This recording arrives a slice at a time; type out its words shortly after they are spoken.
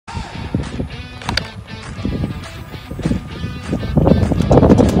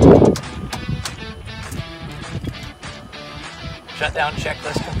Shutdown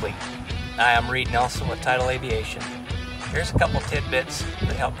checklist complete. Hi, I'm Reed Nelson with Tidal Aviation. Here's a couple tidbits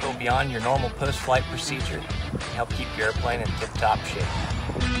that help go beyond your normal post-flight procedure and help keep your airplane in tip-top shape.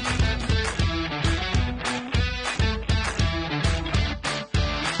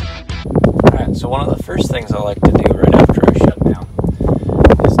 Alright, so one of the first things I like to do right after I shut down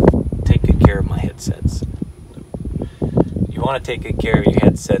is take good care of my headsets. You want to take good care of your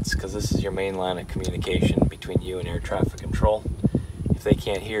headsets because this is your main line of communication between you and air traffic control. If they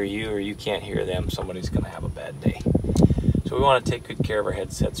can't hear you or you can't hear them, somebody's going to have a bad day. So we want to take good care of our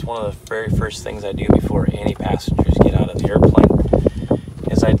headsets. One of the very first things I do before any passengers get out of the airplane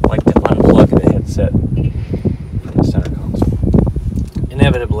is I like to unplug the headset from the center console.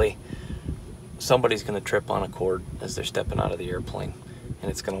 Inevitably, somebody's going to trip on a cord as they're stepping out of the airplane,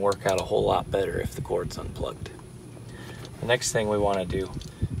 and it's going to work out a whole lot better if the cord's unplugged. The next thing we want to do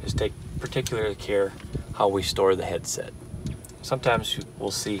is take particular care how we store the headset. Sometimes we'll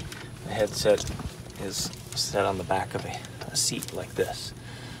see the headset is set on the back of a seat like this.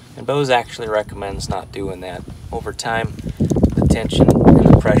 And Bose actually recommends not doing that. Over time, the tension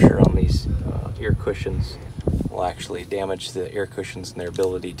and the pressure on these ear cushions will actually damage the ear cushions and their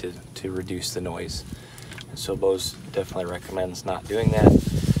ability to reduce the noise. And so Bose definitely recommends not doing that.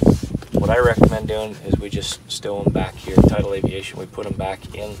 What I recommend doing is we just stow them back here at Tidal Aviation. We put them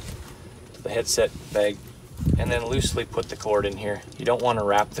back in the headset bag and then loosely put the cord in here. You don't want to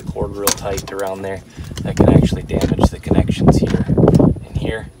wrap the cord real tight around there. That can actually damage the connections here and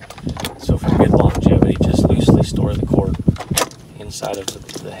here. So for good longevity, just loosely store the cord inside of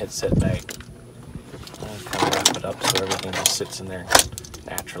the headset bag. And kind of wrap it up so everything just sits in there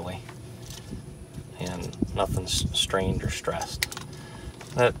naturally and nothing's strained or stressed.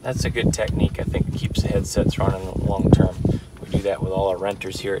 That's a good technique. I think it keeps the headsets running long term. We do that with all our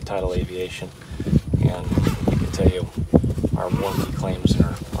renters here at Tidal Aviation. And I can tell you, our warranty claims and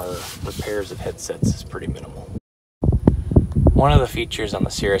our repairs of headsets is pretty minimal. One of the features on the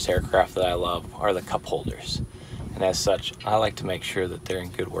Cirrus aircraft that I love are the cup holders. And as such, I like to make sure that they're in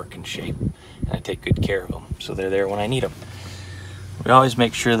good working shape. And I take good care of them, so they're there when I need them. We always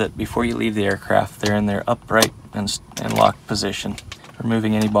make sure that before you leave the aircraft, they're in their upright and locked position,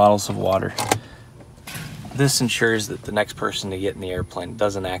 removing any bottles of water. This ensures that the next person to get in the airplane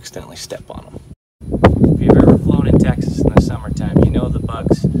doesn't accidentally step on them. If you've ever flown in Texas in the summertime, you know the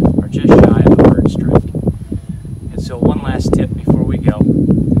bugs are just shy of a bird strike. And so one last tip before we go,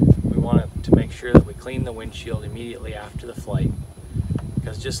 we want to make sure that we clean the windshield immediately after the flight,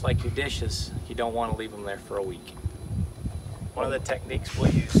 because just like your dishes, you don't want to leave them there for a week. One of the techniques we'll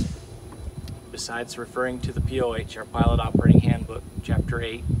use, besides referring to the POH, our Pilot Operating Handbook, Chapter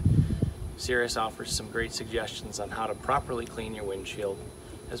 8, Cirrus offers some great suggestions on how to properly clean your windshield,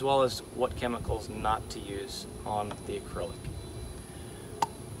 as well as what chemicals not to use on the acrylic.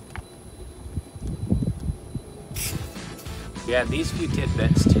 If you add these few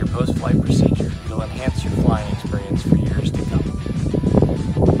tidbits to your post-flight procedure, it'll enhance your flying